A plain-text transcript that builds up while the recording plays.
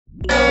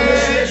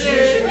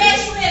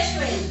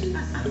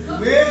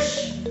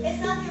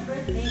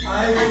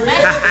I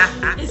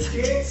wish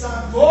it's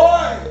a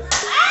boy!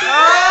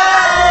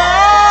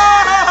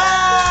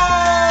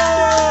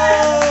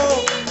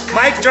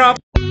 Mic drop!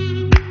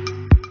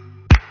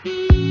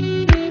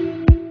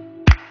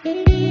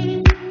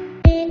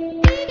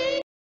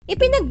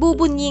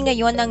 Ipinagbubunyi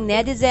ngayon ng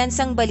netizens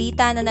ang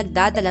balita na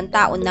nagdadalang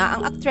taon na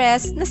ang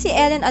aktres na si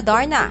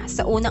Adarna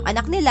sa unang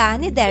anak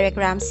nila ni Derek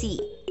Ramsay.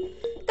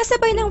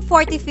 Kasabay ng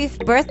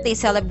 45th birthday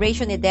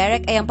celebration ni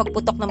Derek ay ang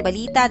pagputok ng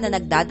balita na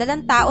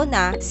nagdadalang taon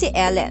na si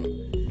Ellen.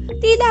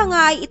 Tila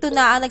nga ay ito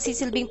na ang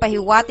nagsisilbing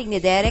pahiwatig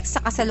ni Derek sa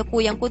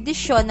kasalukuyang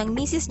kondisyon ng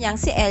misis niyang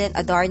si Ellen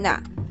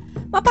Adarna.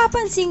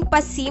 Mapapansing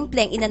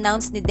pasimpleng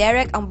in-announce ni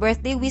Derek ang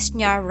birthday wish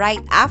niya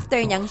right after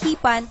niyang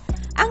hipan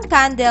ang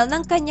candle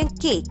ng kanyang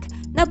cake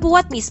na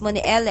buhat mismo ni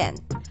Ellen.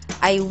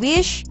 I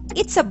wish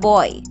it's a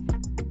boy.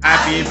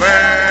 Happy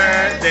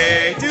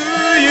birthday to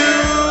you!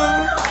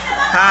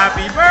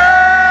 Happy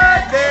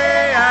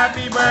birthday!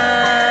 Happy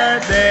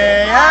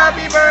birthday!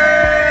 Happy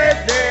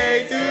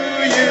birthday to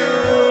you!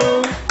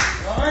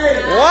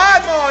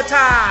 One more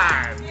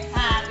time!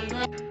 Happy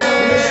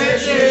birthday.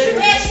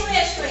 Wish.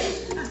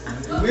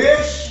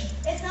 Wish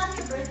It's not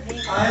your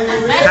birthday. I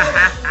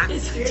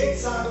wish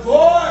it's a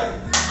boy!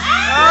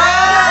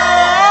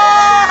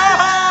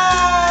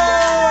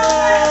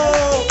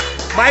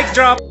 Mic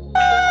drop!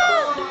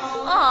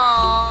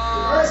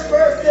 First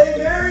birthday,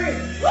 Mary!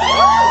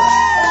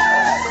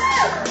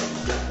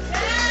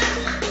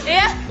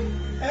 Yeah.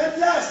 And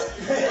last!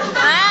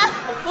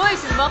 Uy,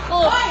 simba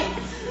ko.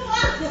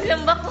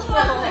 Simba ko.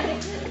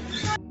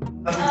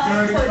 I'll be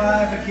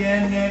 35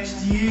 again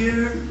next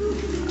year.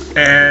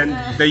 And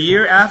the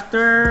year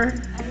after,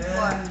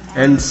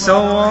 and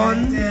so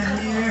on. 10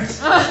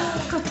 years.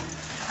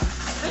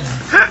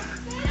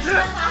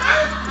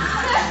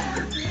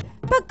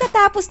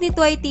 Pagkatapos nito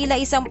ay tila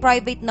isang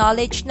private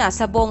knowledge na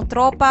sa buong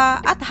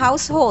tropa at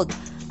household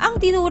ang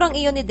tinurang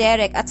iyon ni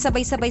Derek at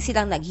sabay-sabay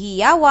silang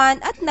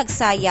naghiyawan at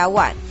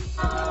nagsayawan.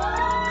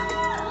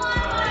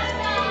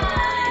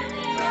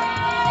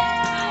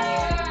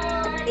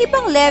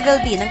 Ibang level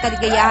din ang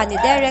kaligayahan ni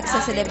Derek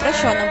sa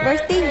selebrasyon ng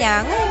birthday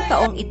niya ngayong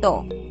taong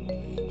ito.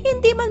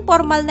 Hindi man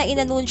formal na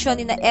inanunsyo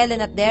ni na Ellen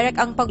at Derek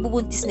ang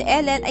pagbubuntis ni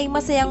Ellen ay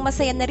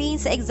masayang-masaya na rin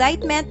sa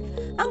excitement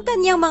ang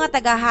kanyang mga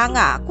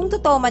tagahanga kung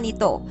totoo man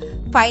ito.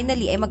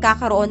 Finally ay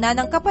magkakaroon na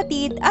ng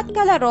kapatid at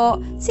kalaro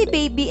si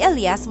baby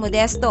Elias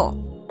Modesto.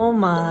 Oh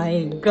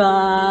my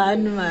God,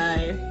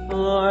 my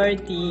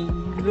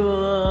 40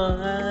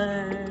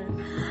 God.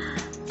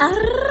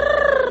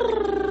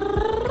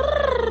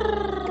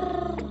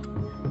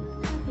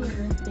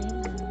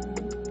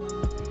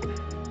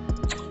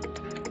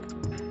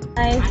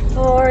 My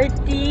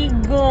 40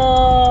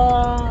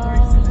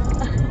 God.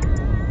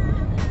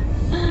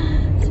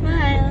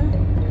 Smile.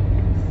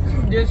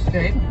 Just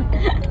straight.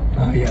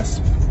 Oh,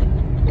 yes.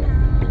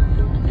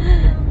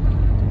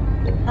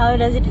 How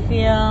does it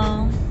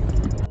feel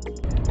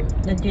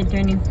that you're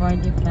turning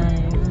 45?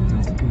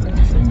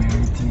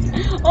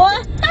 Oh!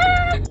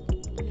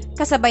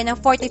 Kasabay ng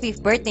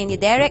 45th birthday ni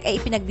Derek ay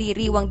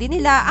ipinagdiriwang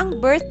din nila ang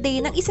birthday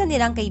ng isa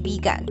nilang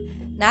kaibigan.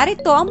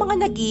 Narito ang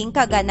mga naging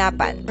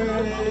kaganapan.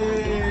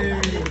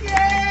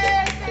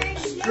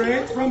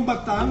 Straight from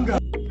Batangas.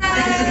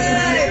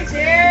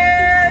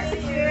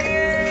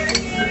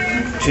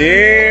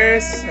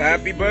 Cheers!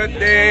 Happy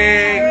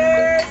birthday!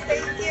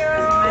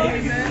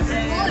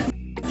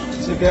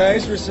 So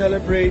guys, we're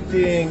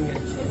celebrating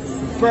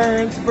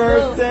Fern's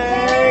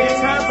birthday! It's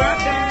her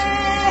birthday!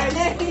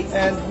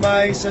 And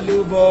my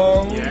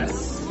salubong.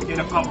 Yes, in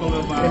a couple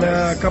of In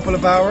hours. a couple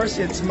of hours,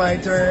 it's my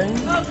turn.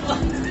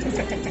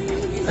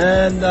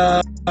 And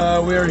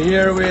we're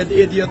here with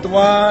Idiot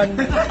 1,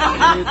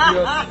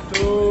 Idiot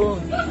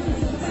 2.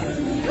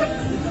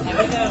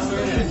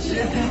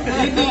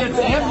 Idiots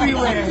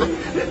everywhere.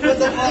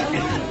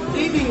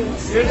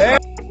 Idiots.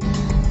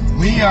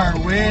 We are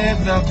with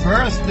the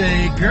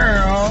birthday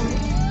girl.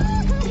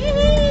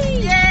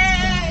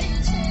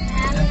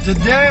 And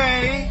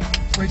today,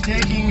 we're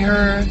taking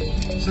her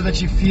so that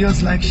she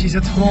feels like she's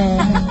at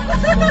home.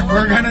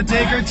 We're gonna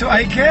take her to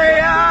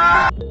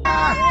IKEA!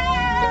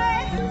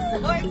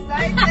 So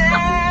excited.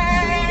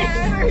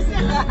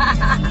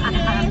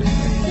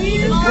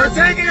 We're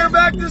taking her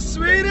back to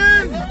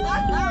Sweden!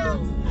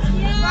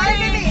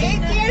 Finally,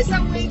 8 years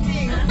I'm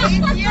waiting.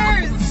 8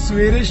 years.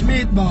 Swedish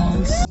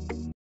meatballs.